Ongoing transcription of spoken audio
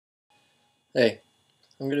Hey,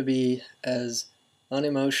 I'm going to be as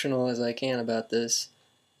unemotional as I can about this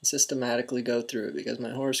and systematically go through it because my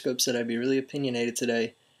horoscope said I'd be really opinionated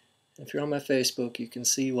today. If you're on my Facebook, you can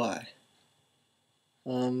see why.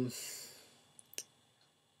 Um,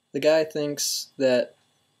 the guy thinks that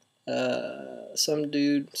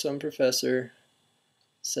some professor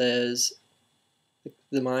says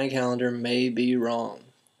the Mayan calendar may be wrong,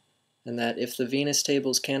 and that if the Venus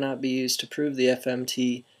tables cannot be used to prove the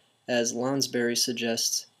FMT, as Lonsberry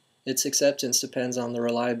suggests, its acceptance depends on the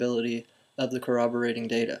reliability of the corroborating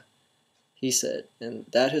data, he said, and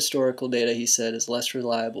that historical data, he said, is less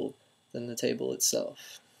reliable than the table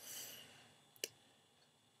itself.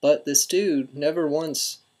 But this dude never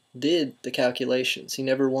once did the calculations. He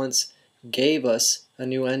never once gave us a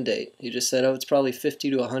new end date. He just said, oh, it's probably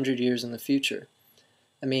 50 to 100 years in the future.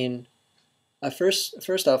 I mean,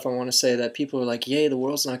 first off, I want to say that people are like, yay, the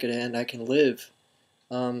world's not going to end, I can live.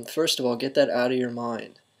 First of all, get that out of your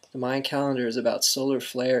mind. The Mayan calendar is about solar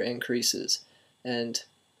flare increases, and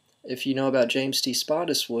if you know about James T.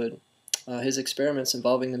 Spottiswoode, his experiments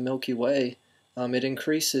involving the Milky Way, it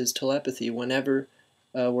increases telepathy whenever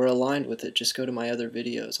we're aligned with it. Just go to my other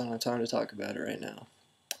videos. I don't have time to talk about it right now.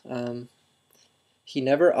 He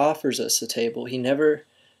never offers us a table. He never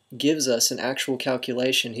gives us an actual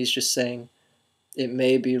calculation. He's just saying it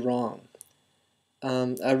may be wrong.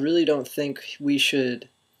 I really don't think we should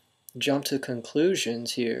jump to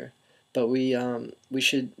conclusions here, but we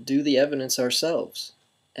should do the evidence ourselves.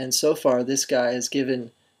 And so far, this guy has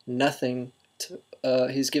given nothing to.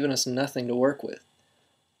 He's given us nothing to work with.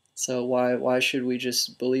 So why should we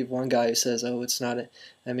just believe one guy who says, oh, it's not?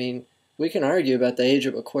 I mean, we can argue about the age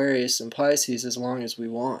of Aquarius and Pisces as long as we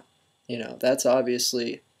want. You know, that's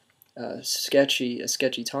obviously a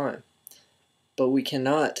sketchy time. But we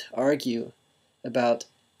cannot argue about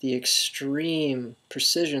the extreme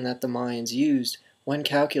precision that the Mayans used when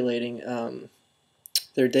calculating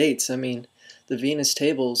their dates. I mean, the Venus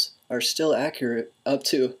tables are still accurate up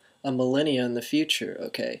to a millennia in the future,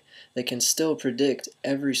 okay? They can still predict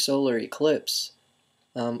every solar eclipse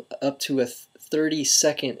up to a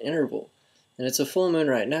 30-second interval. And it's a full moon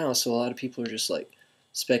right now, so a lot of people are just like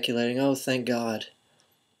speculating, oh, thank God.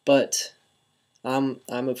 But I'm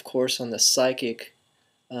of course on the psychic,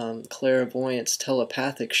 clairvoyance,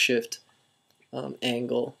 telepathic shift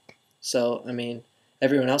angle. So, I mean,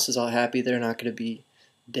 everyone else is all happy they're not going to be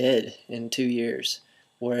dead in 2 years,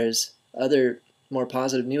 whereas other more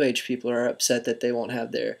positive New Age people are upset that they won't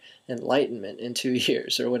have their enlightenment in 2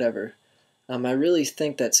 years or whatever. I really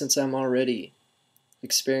think that since I'm already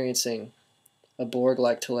experiencing a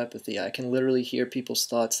Borg-like telepathy, I can literally hear people's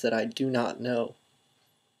thoughts that I do not know.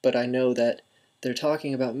 But I know that they're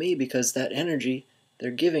talking about me because that energy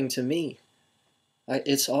they're giving to me.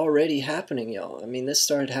 It's already happening, y'all. I mean, this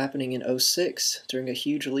started happening in 06 during a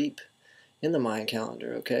huge leap in the Mayan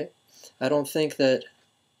calendar, okay? I don't think that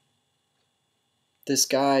this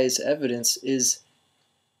guy's evidence is,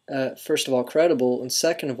 first of all, credible, and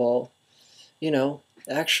second of all, you know,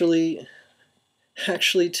 actually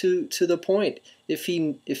to the point. If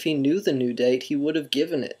he knew the new date, he would have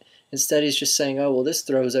given it. Instead, he's just saying, oh, well, this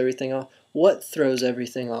throws everything off. What throws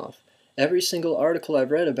everything off? Every single article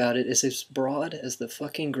I've read about it is as broad as the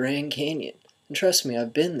fucking Grand Canyon. And trust me,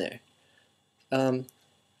 I've been there. I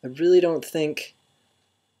really don't think...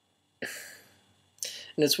 And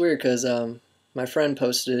it's weird because my friend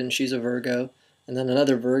posted it, and she's a Virgo, and then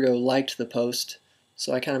another Virgo liked the post.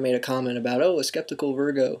 So I kind of made a comment about, oh, a skeptical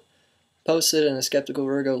Virgo posted and a skeptical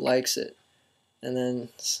Virgo likes it. And then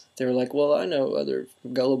they were like, well, I know other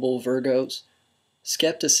gullible Virgos.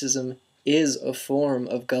 Skepticism is a form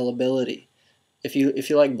of gullibility. If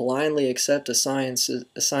you like blindly accept a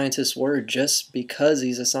scientist's word just because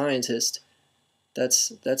he's a scientist,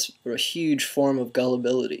 that's a huge form of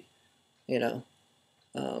gullibility. You know,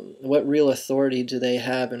 what real authority do they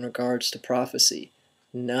have in regards to prophecy?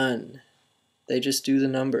 None. They just do the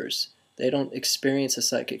numbers. They don't experience a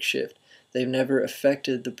psychic shift. They've never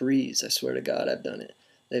affected the breeze. I swear to God, I've done it.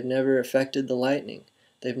 They've never affected the lightning.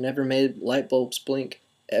 They've never made light bulbs blink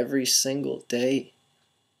every single day.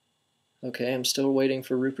 Okay, I'm still waiting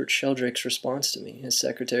for Rupert Sheldrake's response to me. His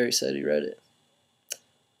secretary said he read it.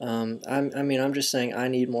 I'm just saying I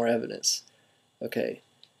need more evidence. Okay,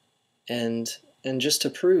 and just to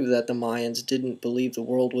prove that the Mayans didn't believe the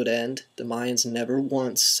world would end, the Mayans never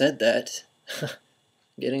once said that.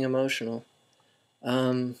 Getting emotional.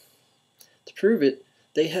 To prove it,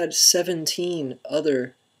 they had 17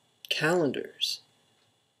 other calendars,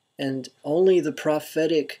 and only the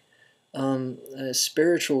prophetic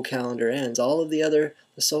spiritual calendar ends. All of the other,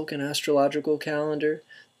 the Solcan astrological calendar,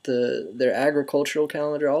 their agricultural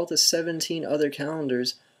calendar, all the 17 other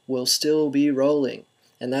calendars will still be rolling.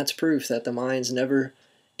 And that's proof that the Mayans never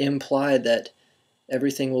implied that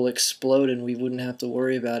everything will explode and we wouldn't have to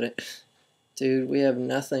worry about it. Dude, we have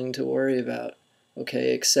nothing to worry about,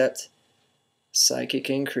 okay, except psychic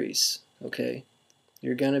increase, okay?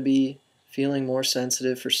 You're going to be feeling more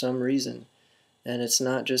sensitive for some reason. And it's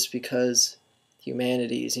not just because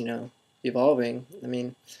humanity is, evolving. I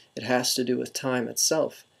mean, it has to do with time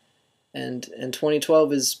itself. And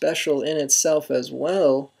 2012 is special in itself as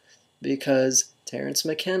well because Terence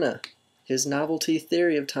McKenna, his novelty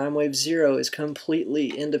theory of time wave zero is completely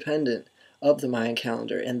independent of the Mayan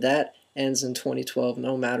calendar, and that ends in 2012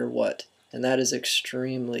 no matter what. And that is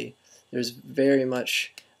there's very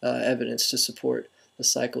much evidence to support the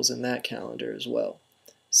cycles in that calendar as well.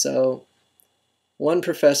 So one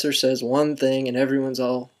professor says one thing and everyone's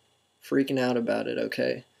all freaking out about it,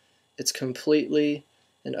 okay? It's completely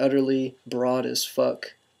and utterly broad as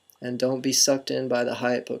fuck, and don't be sucked in by the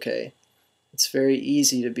hype, okay? It's very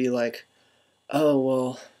easy to be like, oh,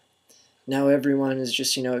 well, now everyone is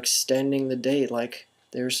just, extending the date like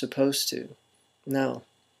they were supposed to. No.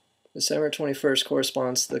 December 21st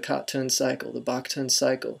corresponds to the Khatun cycle, the Baktun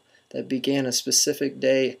cycle, that began a specific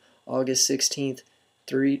day, August 16th,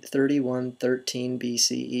 3113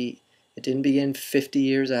 BCE. It didn't begin 50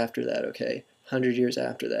 years after that, okay? 100 years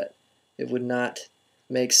after that. It would not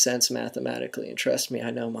make sense mathematically, and trust me,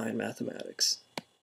 I know Mayan mathematics.